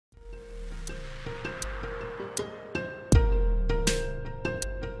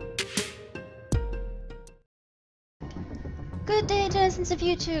Good day, denizens of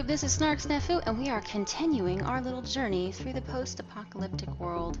YouTube! This is Snafu, and we are continuing our little journey through the post-apocalyptic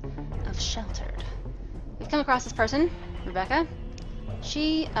world of Sheltered. We've come across this person, Rebecca.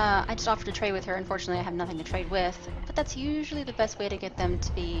 I just offered to trade with her. Unfortunately, I have nothing to trade with, but that's usually the best way to get them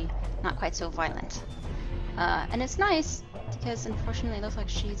to be not quite so violent. And it's nice, because unfortunately it looks like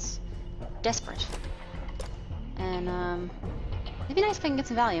she's desperate. And, it'd be nice if I can get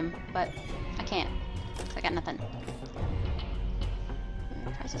some Valium, but I can't, because I got nothing.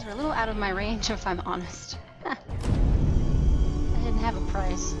 Prices are a little out of my range, if I'm honest. I didn't have a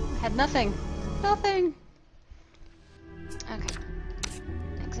price. I had nothing. Nothing! Okay.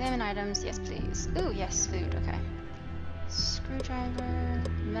 Examine items. Yes, please. Ooh, yes, food. Okay. Screwdriver,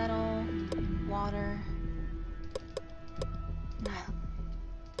 metal, water,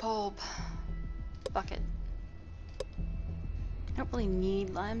 bulb, bucket. I don't really need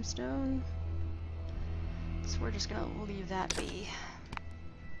limestone, so we're just gonna leave that be.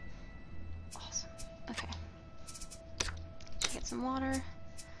 Okay. Get some water.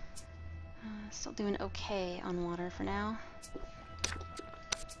 Still doing okay on water for now.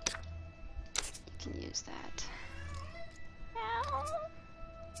 You can use that. Ow.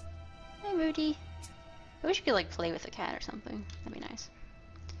 Hi, Moody. I wish you could, like, play with a cat or something. That'd be nice.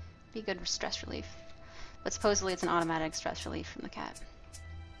 Be good for stress relief. But supposedly it's an automatic stress relief from the cat.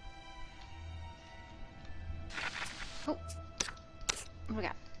 Oh. What do we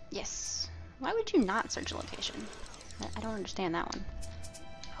got? Yes. Why would you not search a location? I don't understand that one.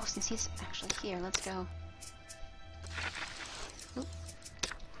 Oh, since he's actually here, let's go. Oop.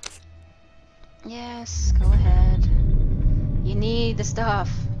 Yes, go ahead. You need the stuff.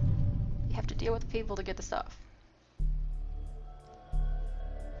 You have to deal with the people to get the stuff.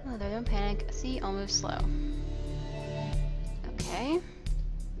 Oh, there, don't panic. See, I'll move slow. Okay.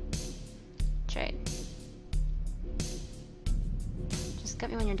 Trade. Get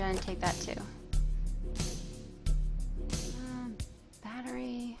me when you're done and take that too.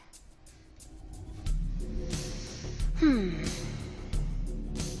 Battery.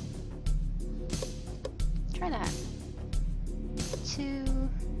 Try that. 2,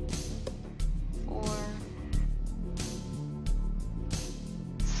 4,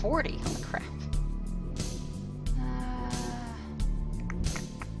 40. Holy crap.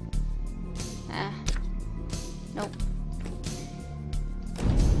 Nope.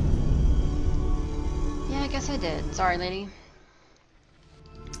 I guess I did. Sorry, lady.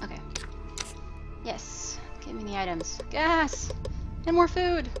 Okay. Yes. Give me the items. Gas! And more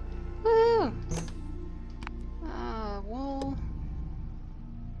food! Woo! Wool.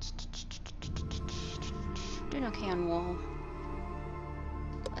 Doing okay on wool.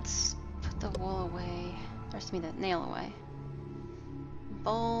 Let's put the wool away. Or excuse me, the nail away.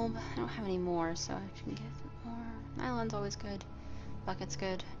 Bulb. I don't have any more, so I can get more. Nylon's always good. Bucket's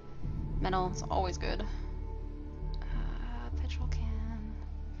good. Metal is always good. Petrol can.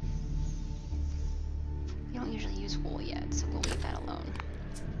 We don't usually use wool yet, so we'll leave that alone.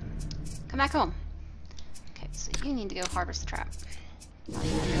 Come back home. Okay, so you need to go harvest the trap. Oh, you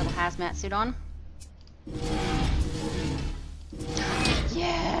have your little hazmat suit on.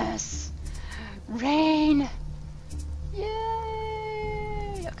 Yes! Rain!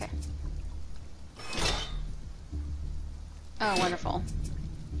 Yay! Okay. Oh, wonderful.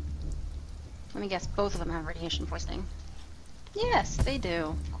 Let me guess, both of them have radiation poisoning. Yes, they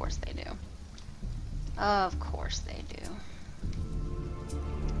do. Of course they do. Of course they do.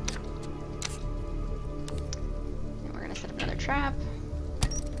 And we're gonna set up another trap.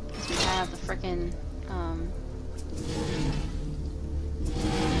 Because we have the frickin'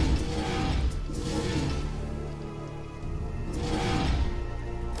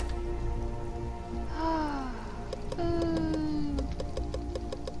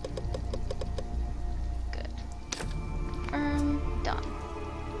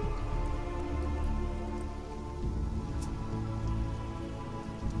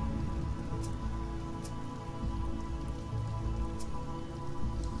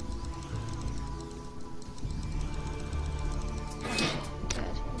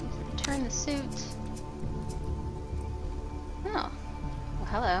 the suit. Oh. Well,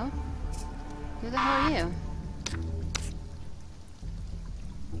 hello. Who the hell are you?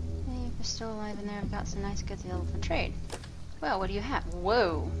 Hey, if you're still alive in there, I've got some nice goods available for trade. Well, what do you have?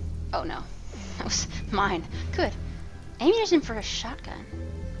 Whoa. Oh, no. That was mine. Good. Ammunition for a shotgun.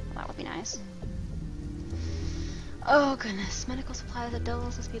 Well, that would be nice. Oh, goodness. Medical supplies that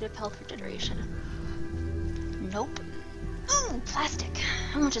doubles the speed of health regeneration. Nope. Ooh, plastic.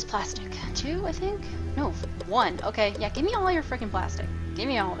 How much is plastic? 2, I think? No, 1. Okay, yeah, give me all your freaking plastic. Give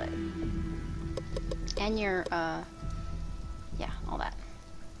me all of it. And your, all that.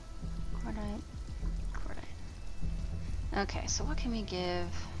 Cordite, cordite. Okay, so what can we give?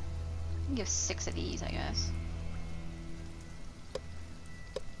 We can give 6 of these, I guess.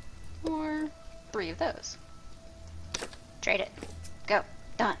 Or 3 of those. Trade it. Go.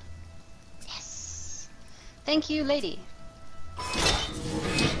 Done. Yes. Thank you, lady.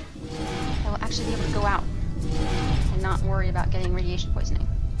 I will actually be able to go out and not worry about getting radiation poisoning.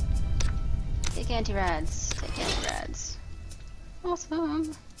 Take anti-rads. Take anti-rads.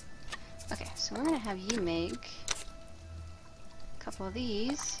 Awesome. Okay, so we're gonna have you make a couple of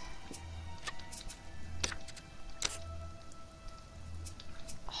these.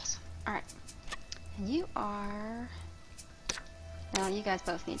 Awesome. Alright. And you are... Well, you guys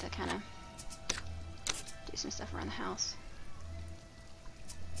both need to kind of do some stuff around the house.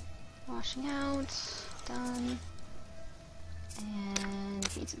 Washing out. Done.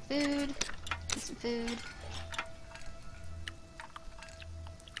 And need some food. Need some food.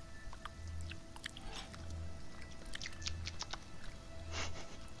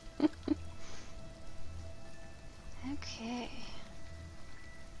 Okay.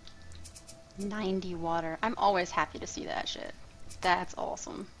 90 water. I'm always happy to see that shit. That's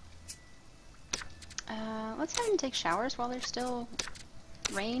awesome. Let's have them take showers while there's still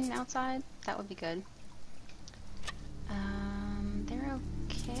rain outside. That would be good. They're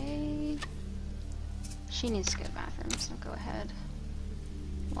okay. She needs to go to the bathroom, so go ahead.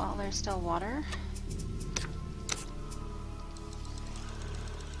 While there's still water.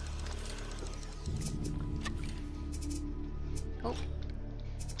 Oh.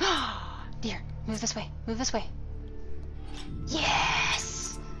 Dear, move this way. Move this way.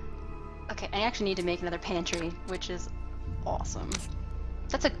 Yes! Okay, I actually need to make another pantry, which is awesome.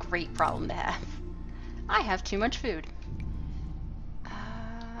 That's a great problem to have. I have too much food.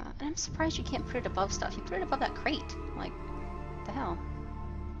 And I'm surprised you can't put it above stuff. You put it above that crate. Like, what the hell?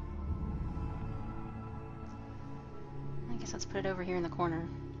 I guess let's put it over here in the corner.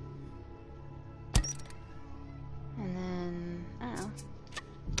 And then, I don't know.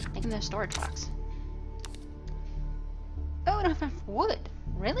 Make another storage box. Oh, I don't have enough wood.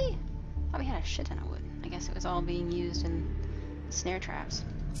 Really? I thought we had a shit ton of wood. I guess it was all being used in the snare traps.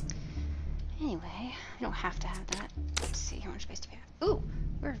 Anyway, we don't have to have that. Let's see how much space do we have. Ooh,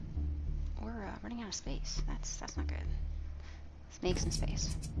 we're running out of space. That's not good. Let's make some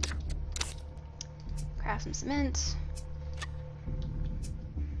space. Craft some cement.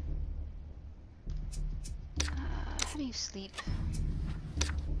 How do you sleep?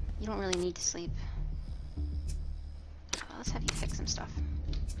 You don't really need to sleep. Let's have you fix some stuff.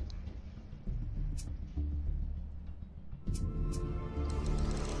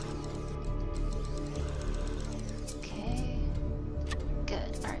 Okay.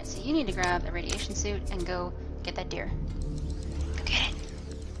 Good. Alright, so you need to grab a radiation suit and go get that deer. Go get it.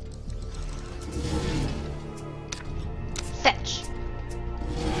 Fetch.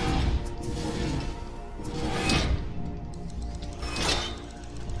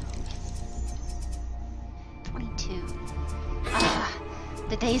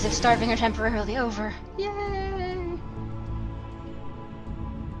 The days of starving are temporarily over. Yay! Okay.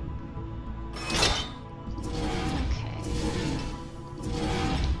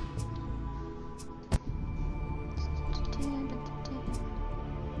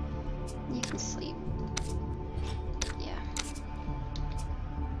 You can sleep. Yeah.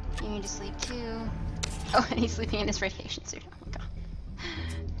 You need to sleep too. Oh, and he's sleeping in his radiation suit. Oh my god.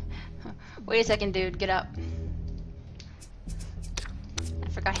 Wait a second, dude. Get up. I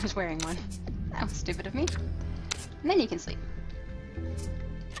forgot he was wearing one. That was stupid of me. And then you can sleep.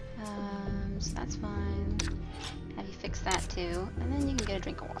 So that's fine. Have you fix that too, and then you can get a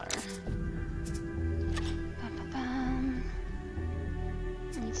drink of water. Ba-ba-bum.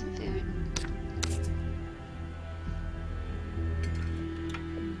 I need some food.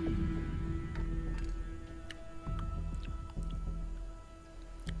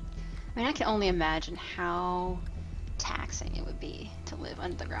 I mean, I can only imagine how taxing it would be to live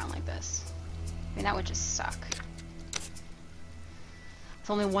under the ground like this. I mean, that would just suck. With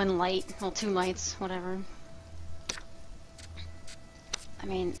only one light, well, 2 lights, whatever. I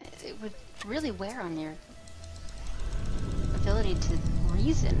mean, it would really wear on your ability to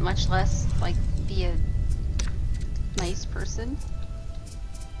reason, much less, like, be a nice person.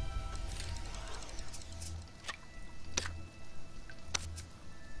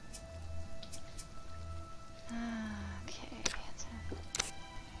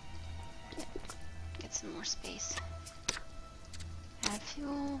 Some more space. Add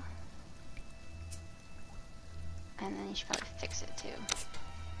fuel. And then you should probably fix it too.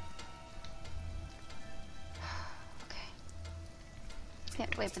 Okay.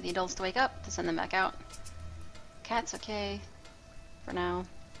 Can't wait for the adults to wake up to send them back out. Cat's okay. For now,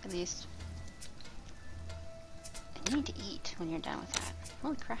 at least. And you need to eat when you're done with that.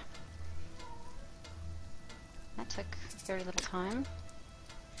 Holy crap. That took very little time.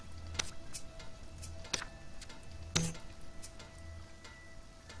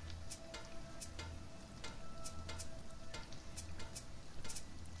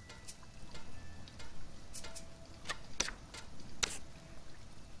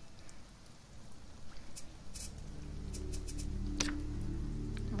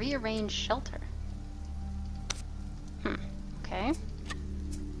 Rearrange shelter. Okay.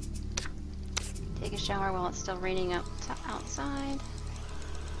 Take a shower while it's still raining outside.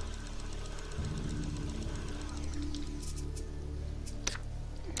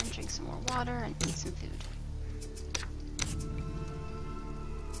 And then drink some more water and eat some food.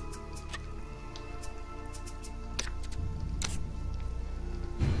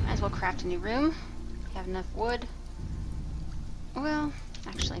 Might as well craft a new room. You have enough wood. Well,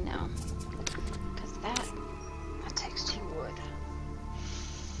 actually no. Because that takes 2 wood.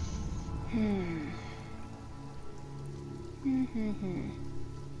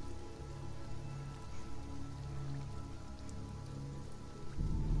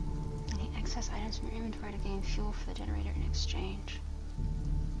 Any excess items from your inventory to gain fuel for the generator in exchange.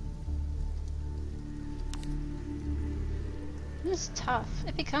 This is tough.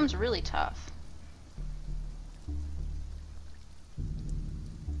 It becomes really tough.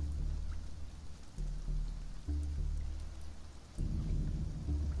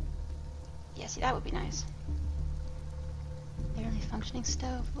 Yeah, see, that would be nice. Barely functioning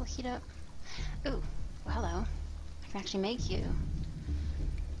stove will heat up. Ooh, well, hello. I can actually make you.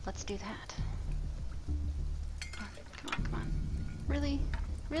 Let's do that. Oh, come on, come on. Really?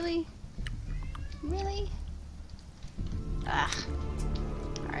 Really? Really? Ah.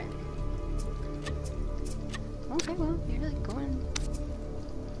 Alright. Okay, well, you're really going...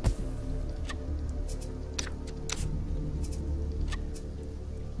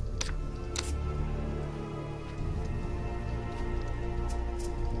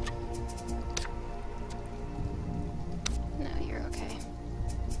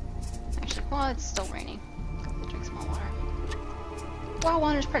 Well, it's still raining. Go drink some more water. Well,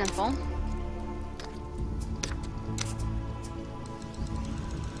 water's plentiful.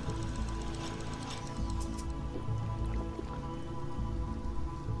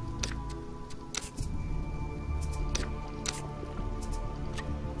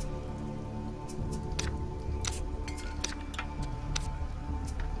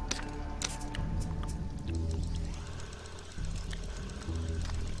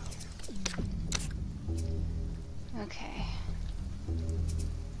 Okay.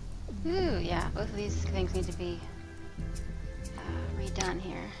 Ooh, yeah, both of these things need to be redone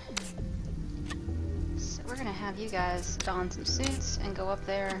here. So we're gonna have you guys don some suits and go up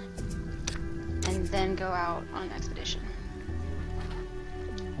there and then go out on an expedition.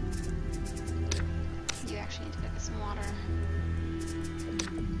 You actually need to go get some water and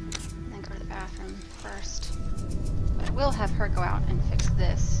then go to the bathroom first. But I will have her go out and fix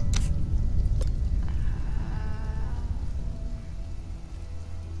this.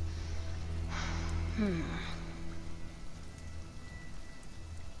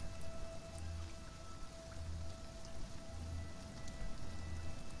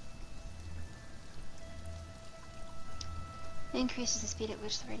 Increases the speed at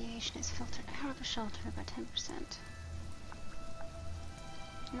which the radiation is filtered out of the shelter by 10%.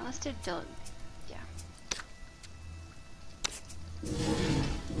 Now let's do yeah.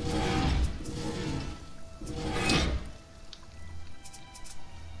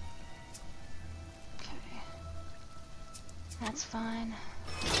 That's fine.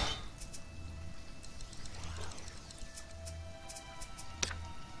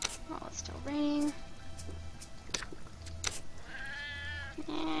 While it's still raining.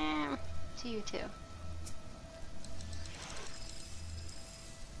 Yeah, to you too.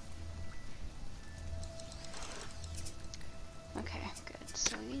 Okay, good.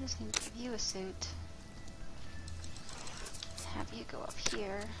 So we just need to give you a suit. Have you go up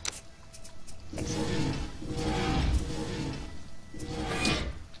here. Fix it.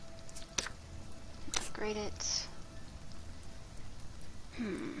 Upgrade it.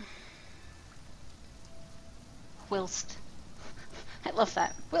 Whilst. I love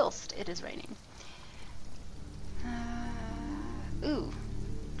that. Whilst it is raining. Ooh.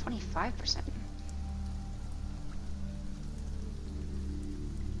 25%.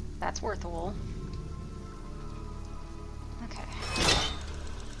 That's worth a wool. Okay.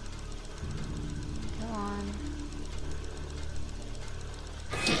 Go on.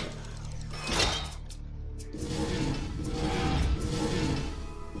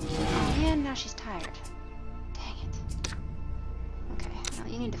 now she's tired. Dang it. Okay, well,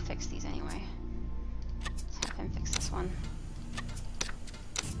 you need to fix these anyway. Let's have him fix this one.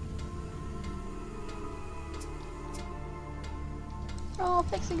 We're all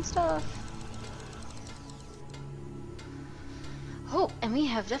fixing stuff. Oh, and we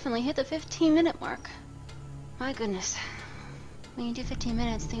have definitely hit the 15-minute mark. My goodness. When you do 15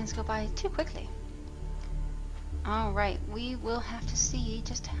 minutes, things go by too quickly. Alright, we will have to see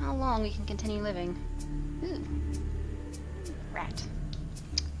just how long we can continue living. Ooh. Rat.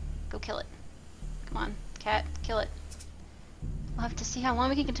 Go kill it. Come on, cat, kill it. We'll have to see how long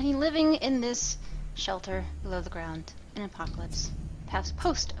we can continue living in this shelter below the ground in apocalypse. Perhaps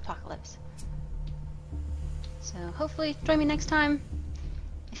post-apocalypse. So hopefully join me next time.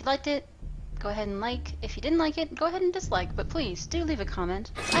 If you liked it, go ahead and like. If you didn't like it, go ahead and dislike. But please, do leave a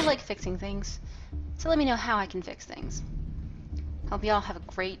comment. I like fixing things. So let me know how I can fix things. Hope you all have a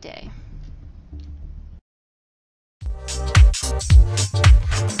great day.